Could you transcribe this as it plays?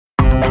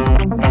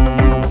Welcome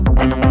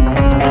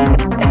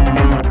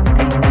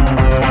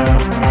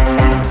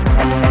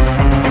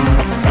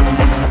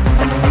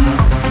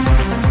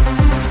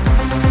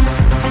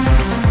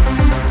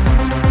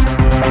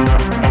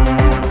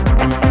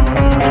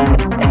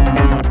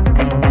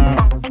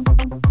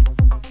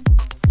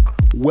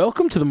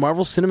to the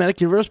Marvel Cinematic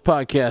Universe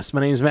podcast.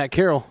 My name is Matt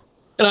Carroll.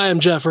 And I am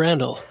Jeff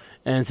Randall.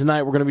 And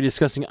tonight we're going to be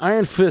discussing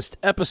Iron Fist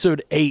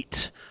Episode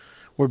 8.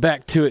 We're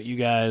back to it, you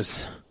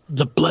guys.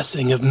 The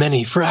Blessing of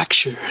Many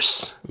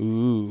Fractures.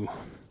 Ooh.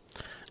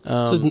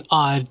 It's an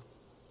odd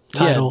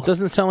title. Yeah, it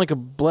doesn't sound like a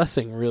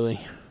blessing, really.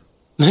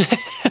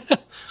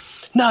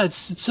 No, it's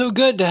so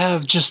good to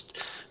have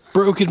just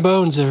broken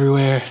bones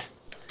everywhere.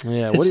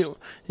 Yeah,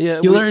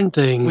 you learn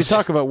things. We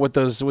talk about what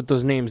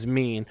those names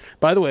mean.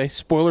 By the way,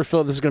 spoiler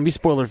filled. This is going to be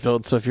spoiler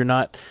filled. So if you're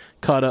not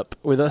caught up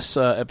with us,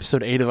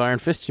 episode 8 of Iron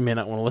Fist, you may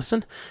not want to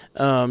listen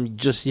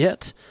just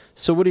yet.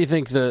 So what do you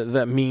think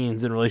that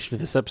means in relation to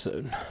this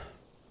episode?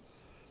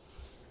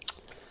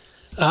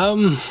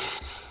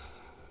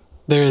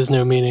 There is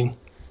no meaning.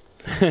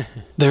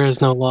 There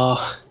is no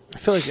law. I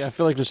feel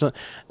like there's some,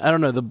 I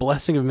don't know, the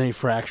blessing of many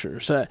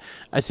fractures. I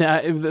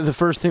think the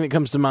first thing that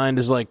comes to mind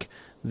is like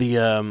the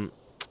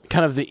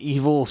kind of the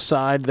evil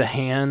side. The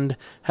Hand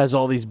has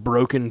all these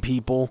broken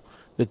people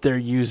that they're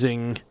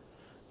using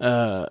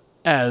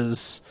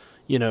as,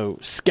 you know,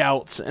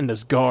 scouts and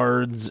as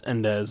guards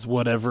and as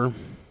whatever.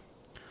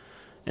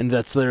 And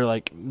that's their,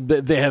 like,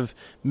 they have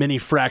many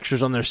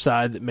fractures on their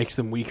side that makes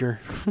them weaker.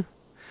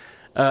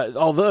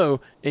 Although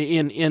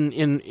in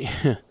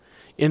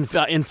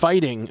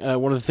fighting,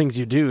 one of the things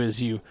you do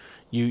is you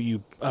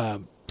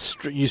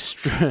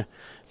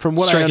from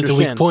what I understand, the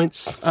weak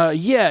points.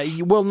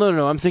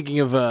 No. I'm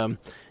thinking of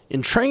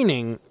in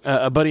training.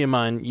 A buddy of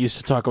mine used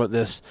to talk about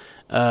this.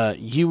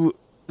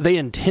 They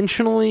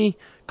intentionally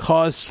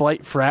cause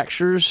slight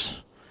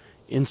fractures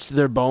into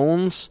their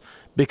bones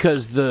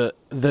because the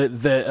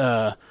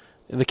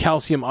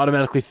calcium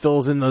automatically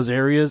fills in those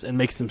areas and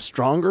makes them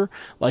stronger.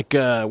 Like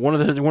one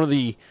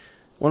of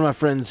my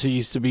friends who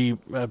used to be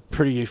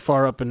pretty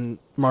far up in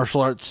martial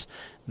arts,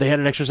 they had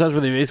an exercise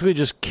where they basically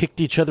just kicked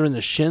each other in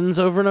the shins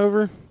over and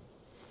over.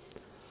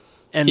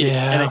 And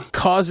it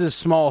causes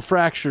small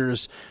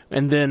fractures,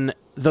 and then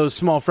those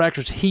small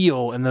fractures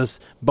heal, and those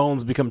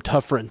bones become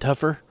tougher and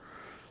tougher.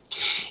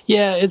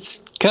 Yeah,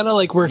 it's kind of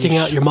like working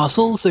out your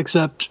muscles,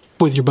 except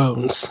with your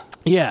bones.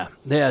 Yeah,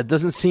 it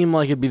doesn't seem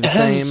like it'd be the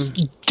same. It has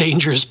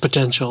dangerous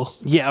potential.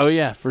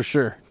 Yeah, for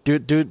sure.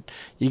 Dude,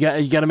 you got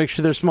to make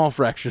sure they're small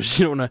fractures.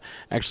 You don't want to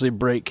actually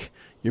break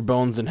your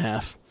bones in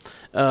half.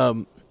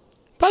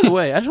 By the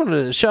way, I just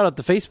wanted to shout out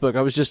to Facebook.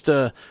 I was just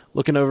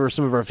looking over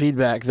some of our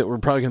feedback that we're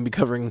probably going to be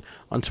covering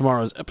on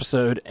tomorrow's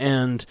episode,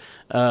 and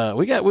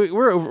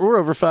we're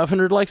over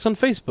 500 likes on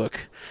Facebook.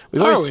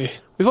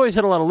 We've always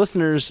had a lot of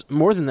listeners,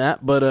 more than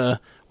that, but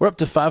we're up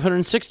to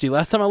 560.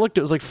 Last time I looked,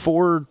 it was like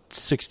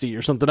 460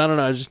 or something. I don't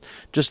know. I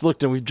just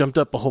looked, and we've jumped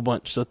up a whole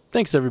bunch. So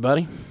thanks,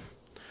 everybody.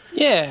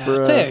 Yeah,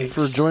 thanks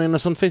for joining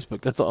us on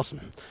Facebook. That's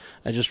awesome.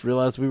 I just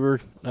realized I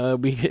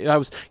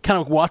was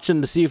kind of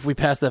watching to see if we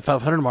passed that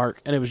 500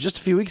 mark, and it was just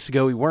a few weeks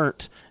ago we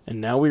weren't, and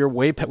now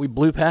we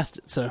blew past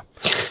it. So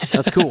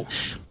that's cool.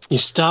 You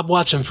stop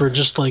watching for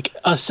just like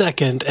a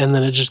second, and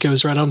then it just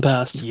goes right on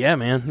past. Yeah,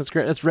 man, that's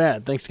great. That's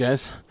rad. Thanks,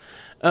 guys.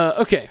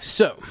 Okay,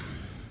 so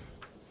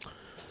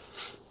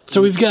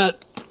we've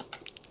got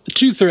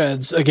two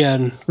threads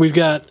again. We've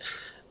got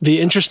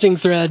the interesting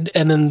thread,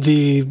 and then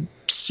the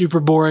super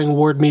boring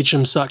Ward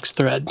Meacham sucks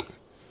thread.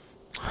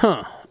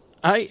 Huh.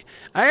 I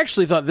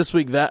actually thought this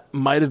week that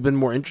might have been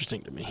more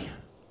interesting to me.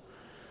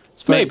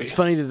 It's funny, Maybe. It's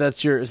funny that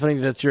that's your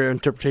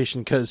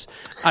interpretation, because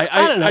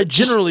I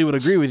generally would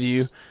agree with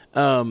you.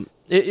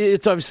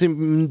 It's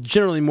obviously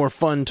generally more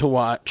fun to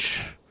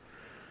watch.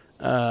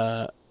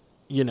 I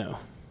mean,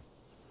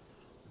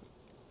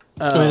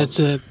 it's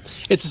a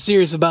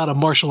series about a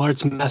martial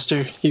arts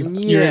master.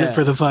 You're in it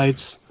for the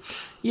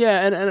fights.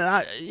 Yeah,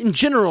 and in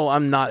general,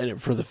 I'm not in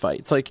it for the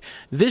fights. Like,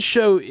 this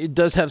show, it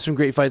does have some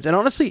great fights, and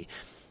honestly,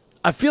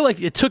 I feel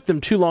like it took them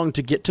too long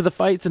to get to the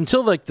fights.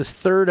 Until like this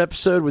third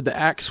episode with the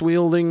axe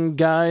wielding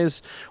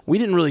guys, we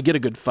didn't really get a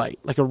good fight,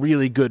 like a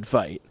really good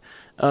fight.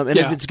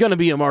 If it's going to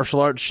be a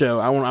martial arts show,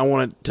 I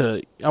want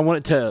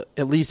it to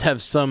at least have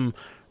some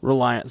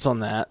reliance on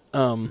that.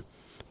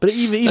 But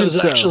even that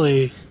was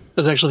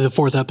actually the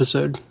fourth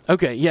episode.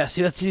 Okay, yeah.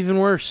 See, that's even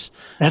worse.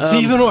 That's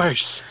even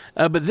worse.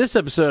 But this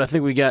episode, I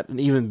think we got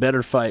an even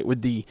better fight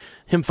with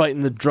him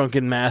fighting the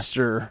drunken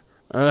master,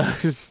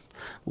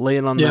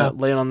 laying on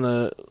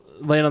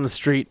the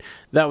street.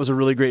 That was a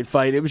really great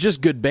fight. It was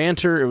just good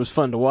banter. It was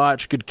fun to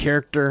watch. Good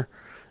character.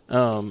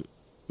 It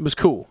was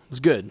cool. It was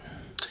good.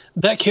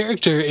 That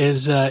character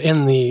is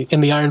in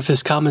the Iron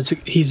Fist comics.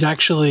 He's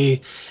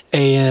actually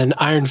an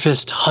Iron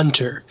Fist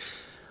hunter.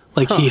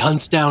 He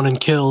hunts down and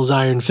kills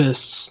Iron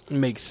Fists.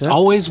 Makes sense.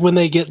 Always when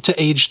they get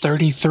to age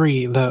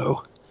 33,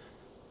 though.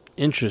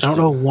 Interesting. I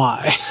don't know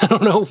why. I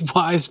don't know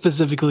why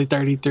specifically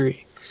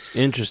 33.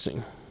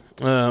 Interesting.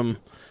 That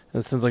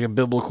sounds like a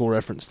biblical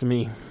reference to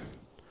me.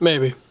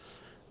 Maybe.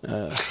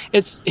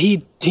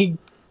 He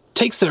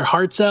takes their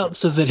hearts out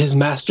so that his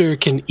master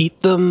can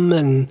eat them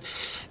and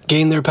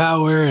gain their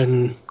power,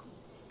 and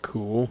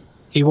Cool.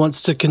 he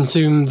wants to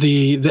consume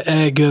the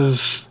egg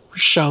of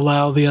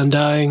Shao-Lao the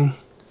Undying.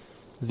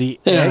 The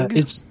Yeah, egg?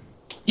 because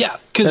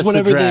That's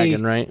whenever the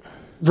dragon, right?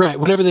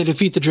 whenever they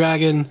defeat the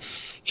dragon,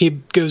 he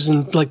goes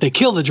and they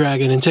kill the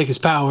dragon and take his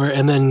power,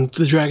 and then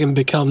the dragon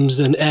becomes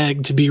an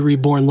egg to be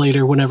reborn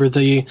later whenever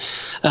the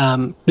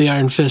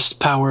Iron Fist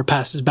power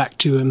passes back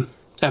to him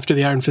after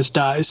the Iron Fist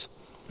dies.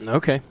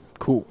 Okay,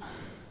 cool.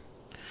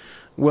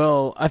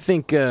 Well, I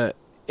think,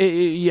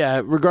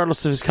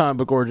 regardless of his comic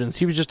book origins,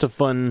 he was just a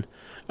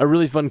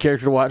really fun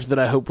character to watch that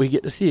I hope we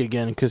get to see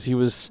again, because he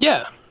was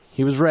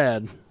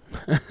rad.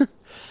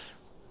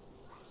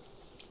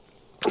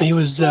 He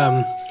was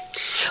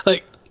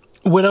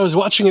when I was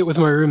watching it with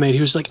my roommate,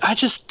 he was like, I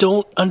just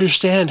don't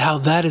understand how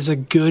that is a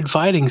good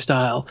fighting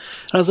style.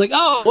 And I was like,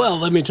 oh, well,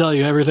 let me tell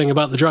you everything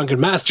about the Drunken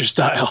Master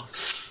style.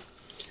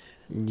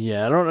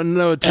 Yeah, I don't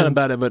know a ton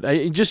about it, but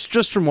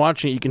just from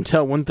watching it, you can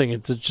tell one thing: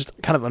 it's just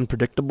kind of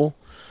unpredictable.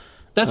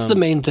 That's the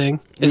main thing,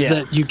 is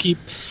that you keep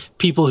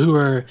people who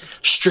are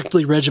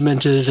strictly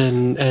regimented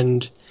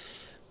and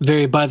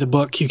very by the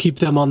book, you keep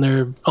them on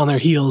their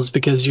heels,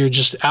 because you're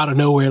just out of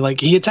nowhere. Like,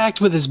 he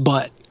attacked with his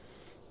butt.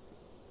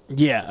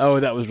 Yeah. Oh,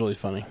 that was really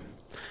funny.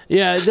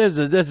 Yeah,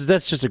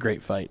 that's just a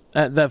great fight.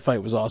 That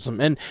fight was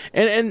awesome, and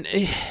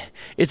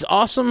it's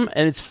awesome,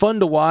 and it's fun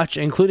to watch.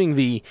 Including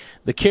the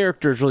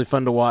character is really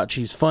fun to watch.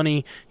 He's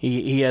funny.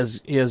 He has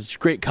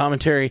great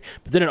commentary,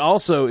 but then it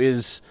also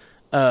is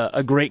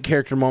a great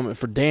character moment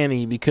for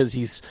Danny, because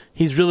he's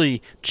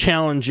really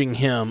challenging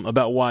him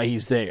about why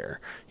he's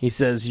there. He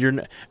says,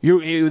 the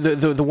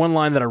one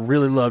line that I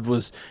really loved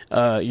was,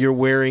 you're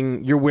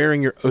wearing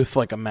your oath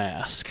like a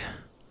mask.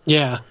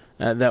 Yeah.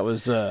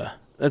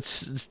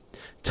 That's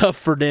tough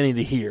for Danny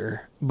to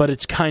hear, but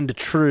it's kind of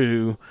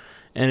true,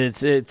 and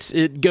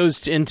it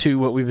goes into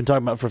what we've been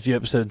talking about for a few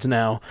episodes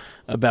now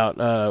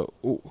about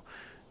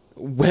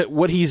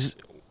what he's,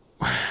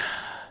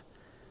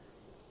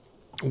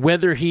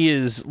 whether he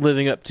is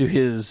living up to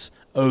his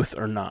oath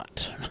or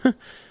not.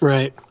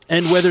 Right.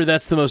 And whether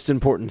that's the most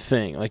important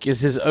thing. Like,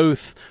 is his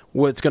oath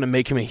what's going to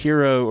make him a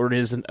hero, or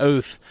is an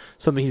oath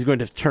something he's going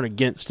to turn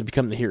against to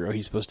become the hero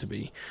he's supposed to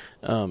be?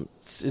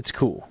 It's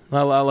cool.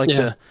 I like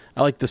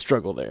the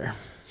struggle there.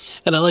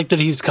 And I like that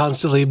he's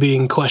constantly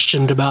being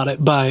questioned about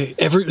it by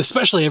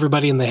especially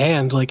everybody in the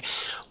Hand. Like,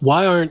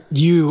 why aren't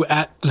you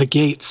at the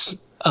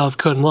gates of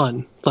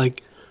Kunlun?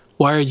 Like,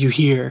 why are you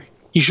here?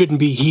 You shouldn't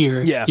be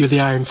here. Yeah. You're the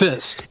Iron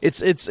Fist.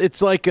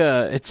 It's like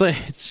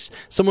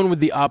someone with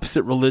the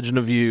opposite religion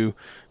of you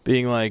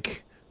being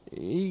like,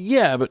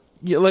 yeah, but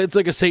it's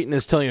like a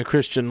Satanist telling a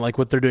Christian like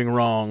what they're doing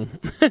wrong.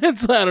 I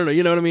don't know,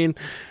 you know what I mean?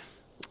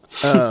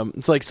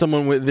 It's like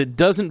someone that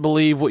doesn't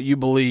believe what you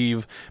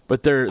believe,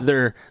 but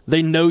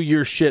they know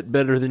your shit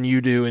better than you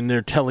do, and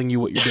they're telling you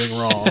what you're doing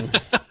wrong.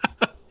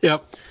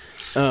 Yep.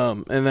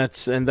 And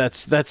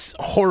that's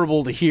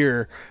horrible to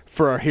hear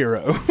for our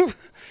hero.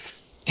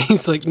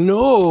 He's like,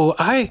 no,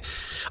 I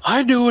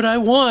do what I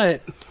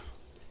want.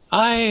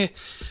 I'm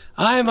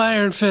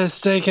Iron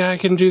Fist. I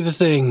can do the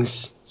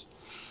things.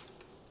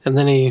 And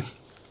then he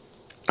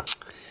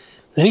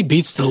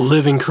beats the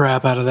living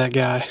crap out of that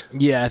guy.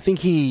 Yeah, I think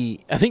he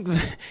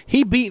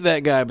beat that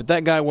guy, but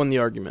that guy won the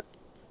argument.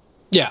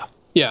 Yeah.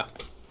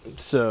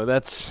 So I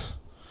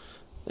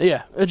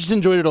just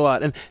enjoyed it a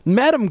lot. And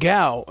Madame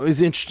Gao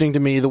is interesting to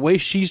me, the way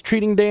she's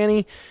treating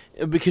Danny,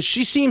 because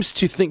she seems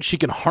to think she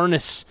can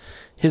harness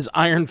his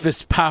Iron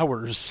Fist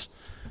powers,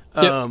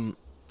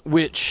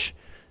 which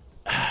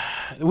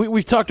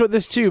we've talked about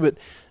this too, but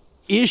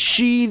is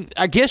she,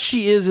 I guess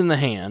she is in the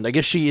Hand. I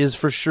guess she is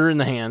for sure in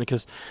the Hand,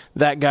 because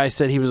that guy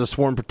said he was a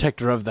sworn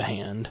protector of the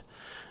Hand.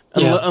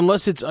 Yeah.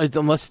 Unless it's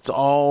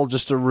all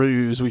just a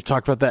ruse. We've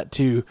talked about that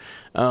too,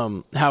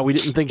 how we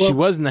didn't think she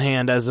was in the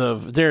Hand as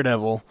of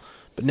Daredevil,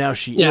 but now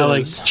she is. Yeah,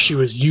 like she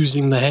was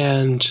using the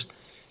Hand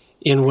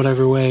in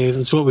whatever way.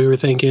 That's what we were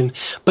thinking.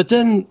 But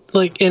then,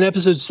 like, in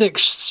episode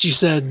 6, she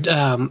said,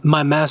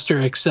 my master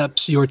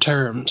accepts your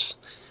terms.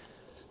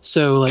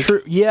 So, like...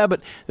 True. Yeah,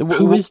 but...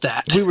 Who is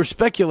that? We were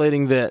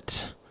speculating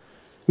that...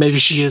 Maybe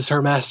she is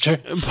her master.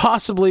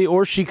 Possibly,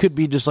 or she could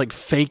be just, like,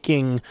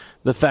 faking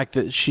the fact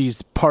that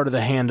she's part of the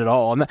Hand at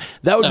all. And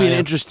that would be an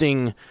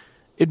interesting...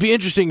 It'd be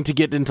interesting to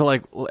get into,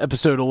 like,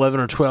 episode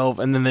 11 or 12,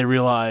 and then they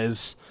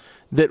realize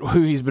that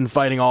who he's been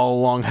fighting all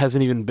along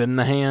hasn't even been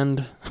the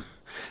Hand.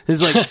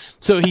 It's like,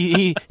 so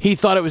he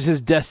thought it was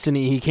his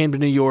destiny. He came to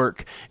New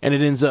York, and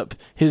it ends up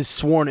his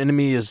sworn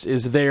enemy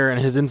is there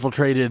and has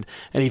infiltrated,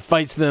 and he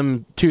fights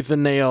them tooth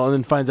and nail, and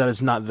then finds out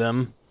it's not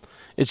them.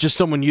 It's just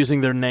someone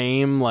using their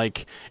name,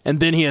 like, and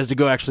then he has to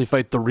go actually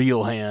fight the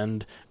real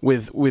Hand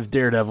with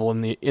Daredevil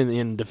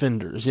in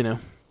Defenders, you know.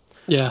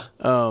 Yeah.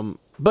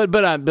 But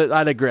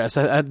I digress.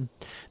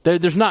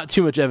 There's not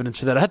too much evidence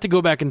for that. I have to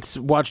go back and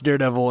watch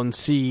Daredevil and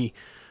see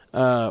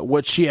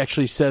what she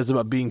actually says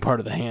about being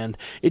part of the Hand.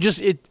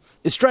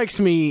 It strikes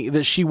me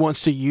that she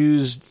wants to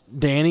use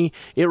Danny.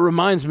 It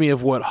reminds me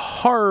of what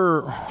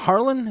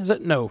Harlan, is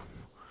it? No.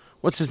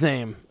 what's his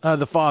name?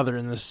 The father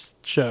in this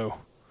show.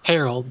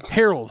 Harold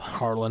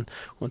Harlan.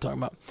 What I'm talking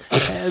about.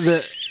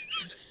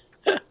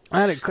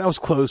 I was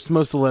close.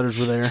 Most of the letters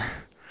were there.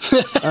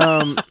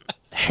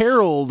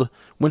 Harold,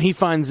 when he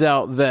finds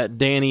out that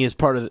Danny is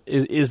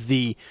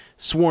the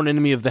sworn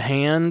enemy of the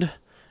Hand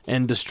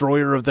and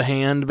destroyer of the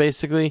Hand,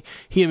 basically,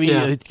 he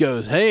immediately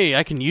goes, "Hey,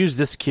 I can use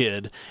this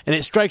kid." And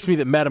it strikes me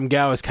that Madame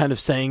Gao is kind of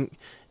saying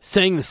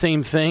the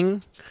same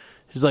thing.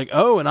 He's like,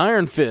 "Oh, an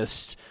Iron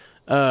Fist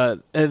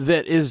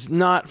that is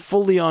not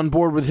fully on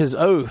board with his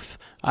oath.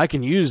 I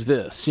can use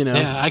this, you know."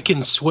 Yeah, I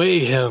can sway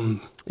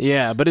him.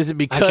 Yeah, but is it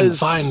because I can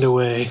find a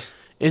way?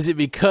 Is it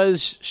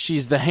because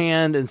she's the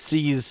Hand and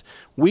sees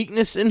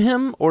weakness in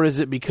him, or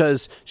is it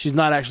because she's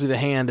not actually the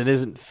Hand and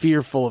isn't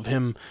fearful of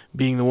him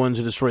being the one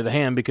to destroy the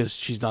Hand because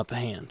she's not the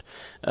Hand?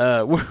 I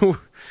don't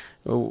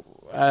know.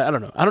 I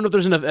don't know if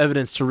there's enough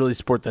evidence to really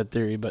support that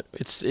theory, but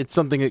it's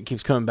something that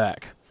keeps coming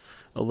back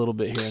a little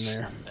bit here and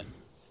there.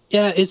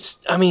 Yeah,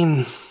 it's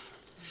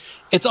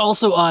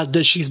also odd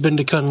that she's been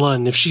to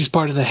Kunlun. If she's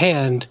part of the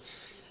Hand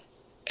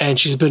and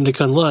she's been to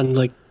Kunlun,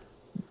 like,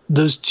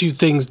 those two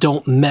things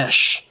don't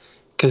mesh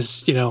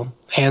because, you know,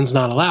 Hand's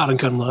not allowed in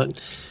Kunlun.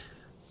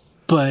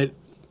 But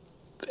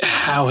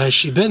how has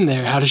she been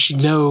there? How does she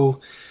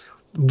know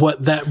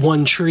what that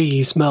one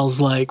tree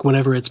smells like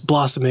whenever it's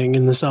blossoming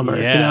in the summer?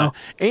 Yeah. You know?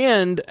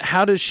 And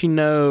how does she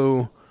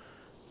know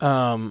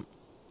what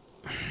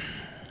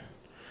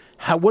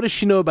does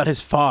she know about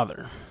his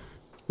father?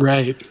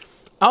 Right.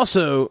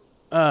 Also,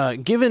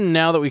 given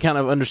now that we kind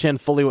of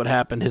understand fully what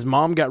happened, his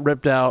mom got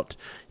ripped out,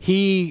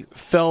 he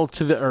fell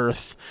to the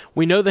earth.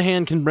 We know the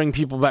Hand can bring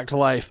people back to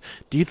life.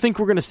 Do you think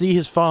we're going to see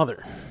his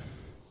father?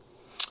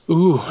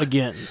 Ooh.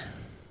 Again?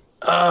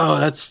 Oh,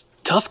 that's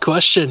a tough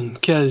question,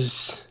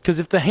 because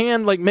if the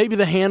Hand, like, maybe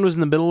the Hand was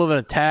in the middle of an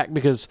attack,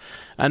 because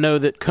I know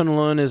that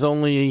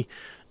Kunlun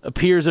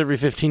appears every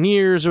 15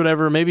 years or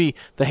whatever. Maybe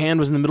the Hand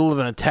was in the middle of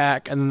an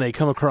attack, and then they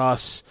come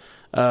across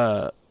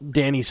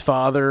Danny's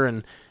father,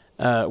 and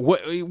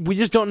we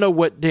just don't know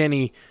what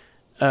Danny's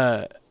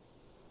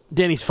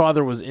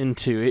father was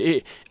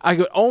into. I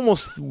could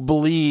almost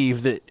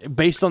believe that,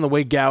 based on the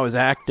way Gao is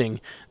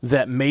acting,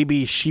 that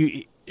maybe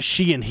she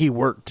and he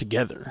worked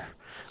together.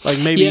 Like,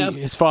 maybe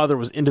his father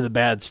was into the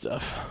bad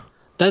stuff.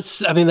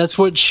 That's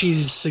what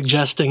she's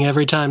suggesting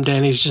every time.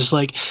 Danny's just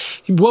like,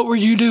 "What were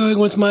you doing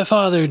with my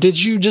father?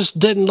 Did you just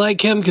didn't like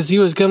him because he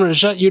was coming to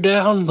shut you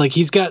down?" Like,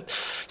 he's got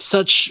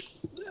such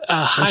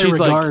a high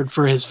regard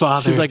for his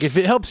father. She's like, if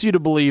it helps you to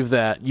believe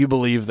that, you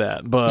believe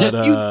that, but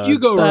you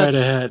go right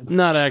ahead.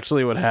 Not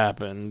actually what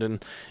happened.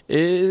 And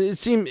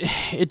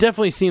it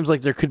definitely seems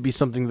like there could be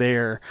something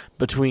there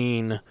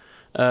between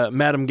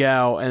Madame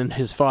Gao and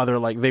his father.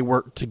 Like, they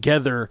worked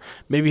together.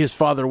 Maybe his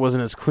father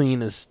wasn't as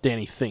clean as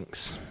Danny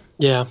thinks.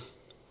 Yeah.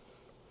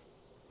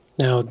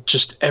 Now,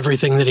 just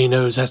everything that he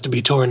knows has to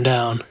be torn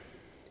down.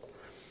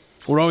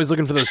 We're always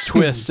looking for those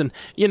twists, and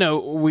you know,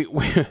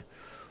 we're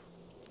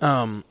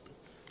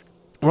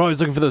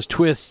always looking for those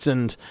twists,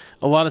 and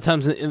a lot of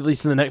times, at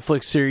least in the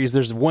Netflix series,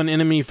 there's one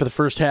enemy for the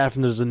first half,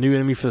 and there's a new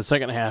enemy for the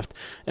second half.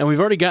 And we've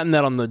already gotten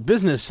that on the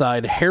business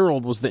side.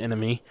 Harold was the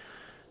enemy,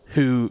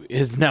 who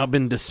has now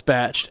been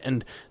dispatched,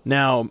 and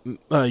now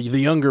the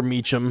younger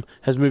Meacham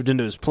has moved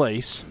into his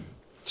place.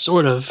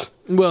 Sort of.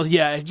 Well,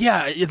 yeah.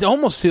 It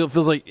almost feels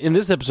like in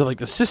this episode, like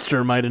the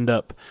sister might end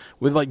up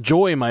with, like,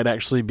 Joy might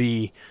actually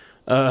be,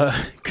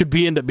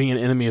 end up being an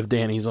enemy of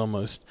Danny's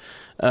almost.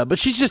 But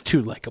she's just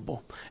too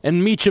likable.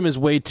 And Meacham is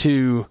way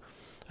too...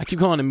 I keep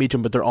calling him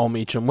Meacham, but they're all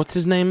Meacham. What's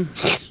his name?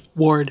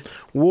 Ward,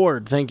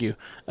 thank you.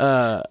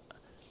 I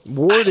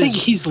think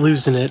he's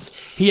losing it.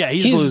 Yeah,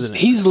 he's losing it.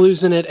 He's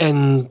losing it,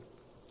 and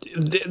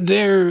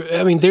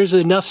there's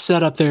enough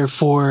setup there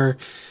for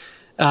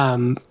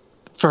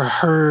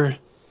her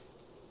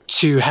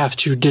to have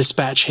to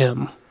dispatch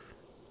him.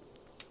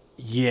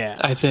 Yeah.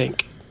 I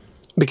think.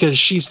 Because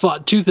she's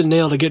fought tooth and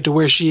nail to get to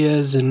where she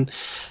is, and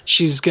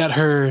she's got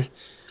her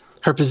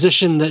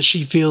position that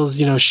she feels,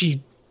 you know,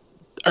 she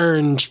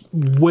earned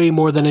way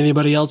more than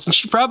anybody else, and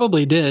she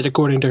probably did,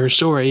 according to her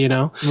story, you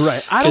know.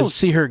 Right. I don't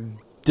see her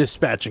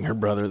dispatching her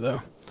brother,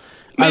 though.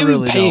 Maybe I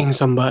really paying don't.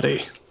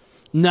 Somebody.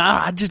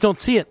 Nah, I just don't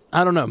see it.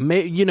 I don't know.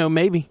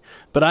 Maybe,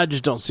 but I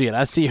just don't see it.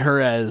 I see her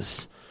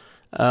as,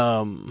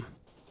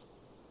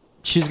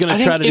 she's going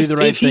to try to do the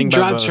right thing. If he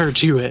drives her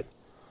to it,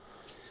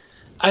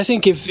 I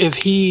think if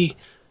he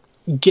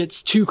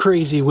gets too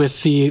crazy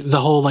with the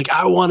whole, like,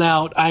 I want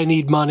out, I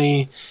need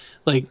money,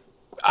 like,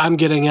 I'm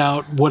getting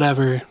out,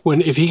 whatever.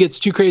 If he gets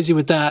too crazy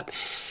with that,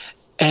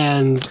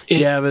 and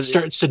it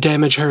starts to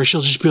damage her,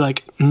 she'll just be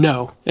like,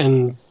 no,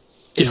 and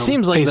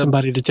seems like pay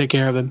somebody to take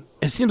care of him.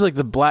 It seems like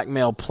the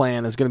blackmail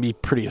plan is going to be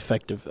pretty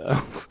effective,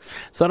 though.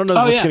 So I don't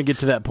know if it's going to get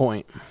to that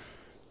point.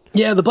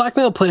 Yeah, the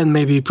blackmail plan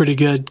may be pretty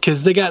good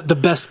because they got the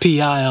best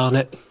PI on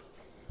it.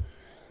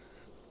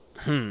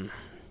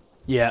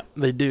 Yeah,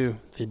 they do.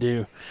 They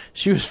do.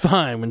 She was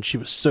fine when she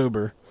was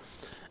sober.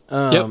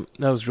 That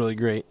was really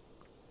great.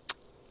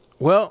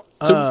 Well,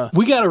 so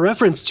we got a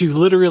reference to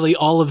literally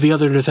all of the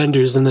other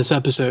defenders in this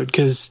episode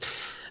because...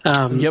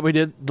 we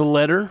did. The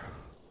letter.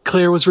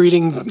 Claire was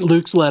reading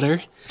Luke's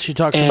letter. She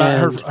talks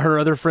about her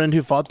other friend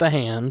who fought the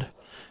Hand.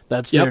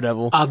 That's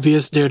Daredevil.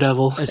 Obvious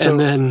Daredevil.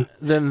 And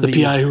then the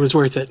PI who was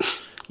worth it.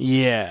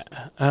 Yeah.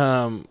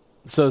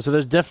 So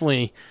there's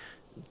definitely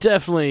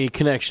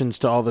connections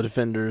to all the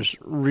Defenders.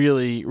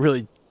 Really,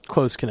 really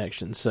close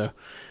connections. So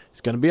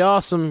it's going to be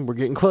awesome. We're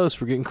getting close.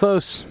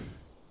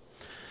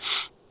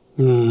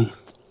 I'm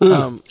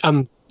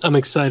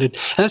excited.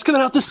 And that's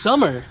coming out this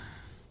summer.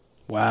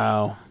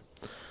 Wow.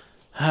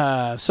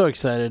 So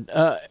excited.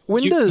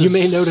 You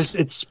may notice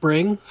it's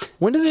spring.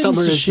 When does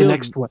summer is the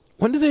next one?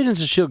 When does Agents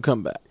of S.H.I.E.L.D.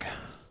 come back?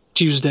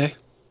 Tuesday.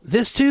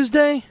 This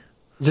Tuesday?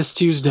 This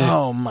Tuesday.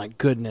 Oh my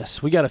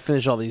goodness. We got to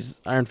finish all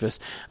these Iron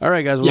Fists. All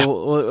right, guys. I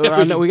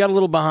know we got a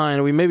little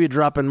behind. We may be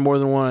dropping more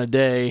than one a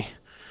day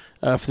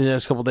for the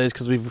next couple of days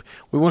because we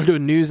want to do a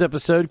news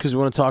episode because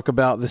we want to talk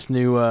about this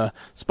new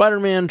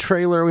Spider-Man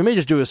trailer. We may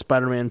just do a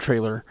Spider-Man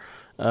trailer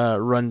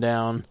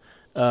rundown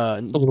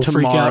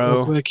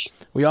tomorrow.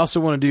 We also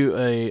want to do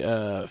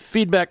a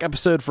feedback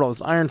episode for all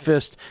this Iron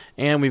Fist,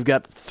 and we've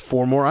got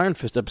 4 more Iron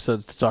Fist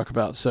episodes to talk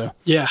about. So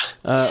yeah,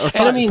 or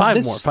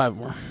five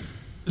more.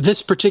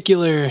 This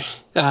particular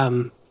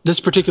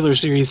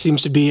series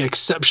seems to be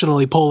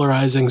exceptionally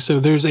polarizing. So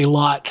there's a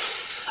lot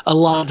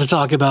to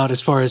talk about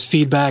as far as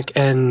feedback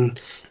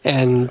and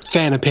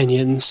fan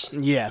opinions.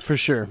 Yeah, for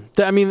sure.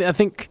 I mean, I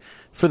think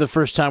for the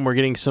first time, we're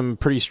getting some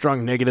pretty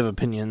strong negative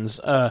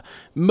opinions.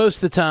 Most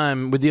of the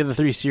time, with the other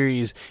 3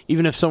 series,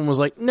 even if someone was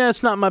like, "Nah,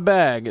 it's not my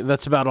bag,"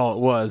 that's about all it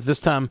was.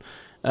 This time,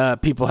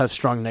 people have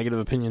strong negative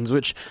opinions,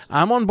 which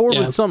I'm on board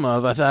with some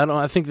of.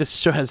 I think this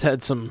show has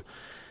had some.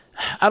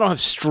 I don't have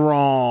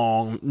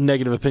strong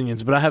negative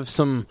opinions, but I have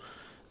some.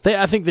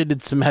 I think they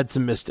had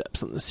some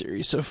missteps in the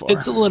series so far.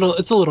 It's a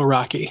little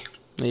rocky.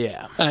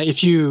 Yeah.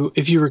 If you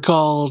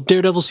recall,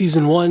 Daredevil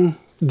season 1.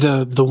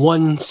 The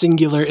one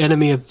singular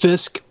enemy of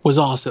Fisk was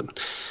awesome.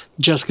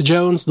 Jessica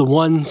Jones, the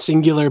one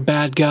singular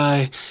bad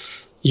guy,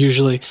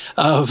 usually,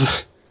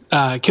 of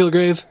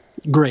Kilgrave,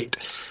 great.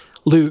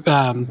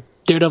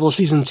 Daredevil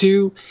season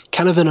 2,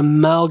 kind of an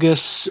amalgam,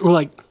 or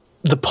like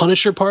the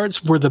Punisher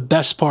parts were the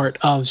best part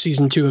of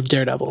season 2 of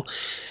Daredevil.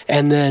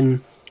 And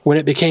then when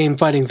it became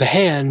fighting the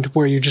Hand,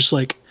 where you're just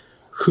like,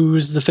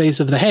 who's the face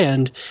of the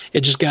Hand?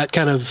 It just got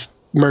kind of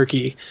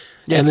murky.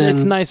 Yeah, and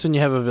it's nice when you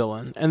have a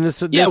villain, and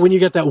this when you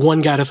get that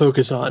one guy to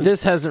focus on.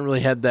 This hasn't really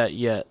had that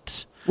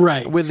yet,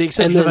 right? With the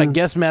exception of, I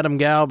guess, Madame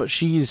Gao, but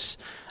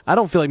I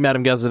don't feel like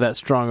Madame Gao's that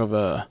strong of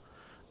a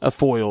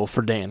foil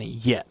for Danny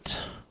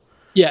yet.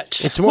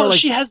 It's more like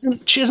she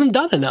hasn't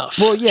done enough.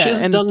 Well, yeah, she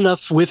hasn't done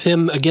enough with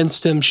him,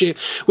 against him.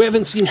 We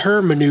haven't seen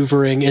her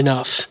maneuvering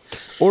enough,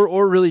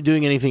 or really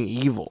doing anything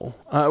evil.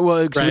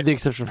 With the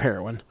exception of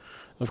Heroin.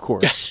 Of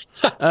course,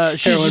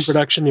 heroin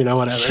production,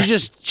 whatever.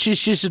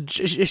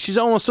 She's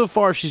almost so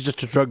far. She's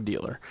just a drug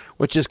dealer,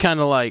 which is kind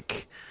of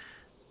like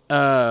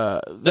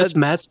that's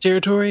Matt's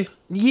territory.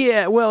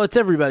 Yeah, well, it's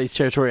everybody's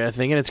territory, I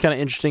think, and it's kind of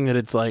interesting that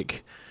it's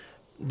like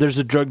there's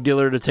a drug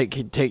dealer to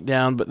take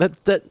down, but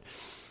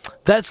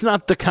that's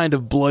not the kind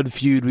of blood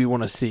feud we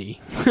want to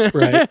see,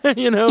 right?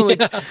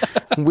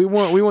 We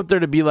want there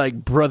to be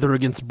like brother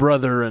against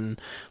brother, and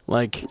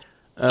like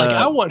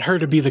I want her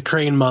to be the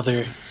Crane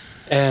Mother,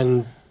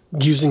 and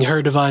using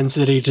her Divine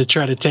City to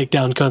try to take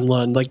down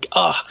Kunlun.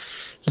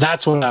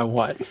 That's what I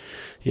want.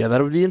 Yeah,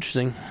 that would be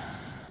interesting.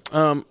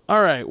 All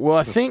right. Well,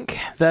 I think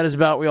that is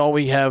about all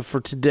we have for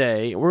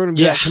today. We're going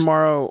to be back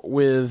tomorrow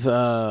with,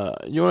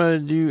 you want to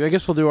do, I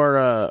guess we'll do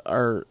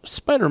our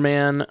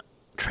Spider-Man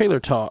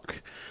trailer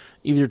talk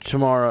either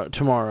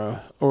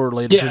tomorrow or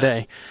later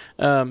today.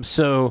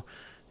 So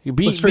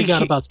let's freak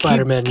out about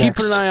Spider-Man next.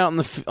 Keep an eye out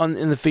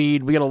in the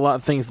feed. We got a lot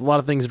of things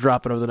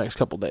dropping over the next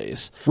couple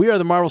days. We are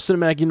the Marvel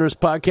Cinematic Universe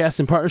podcast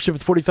in partnership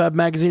with 45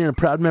 Magazine and a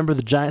proud member of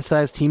the Giant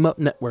Size Team Up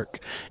Network.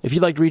 If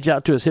you'd like to reach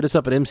out to us, hit us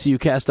up at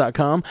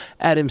mcucast.com,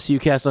 at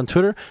mcucast on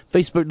Twitter,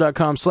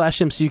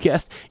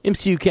 facebook.com/mcucast,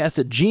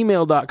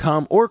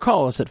 mcucast@gmail.com, or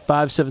call us at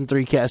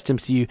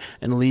 573-CAST-MCU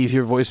and leave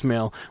your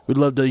voicemail. We'd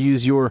love to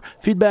use your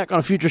feedback on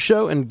a future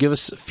show and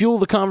fuel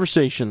the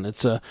conversation.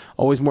 It's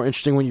always more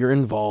interesting when you're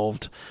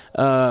involved.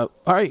 All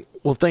right.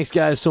 Well, thanks,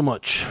 guys, so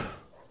much.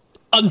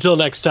 Until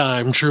next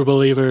time, true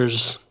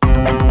believers.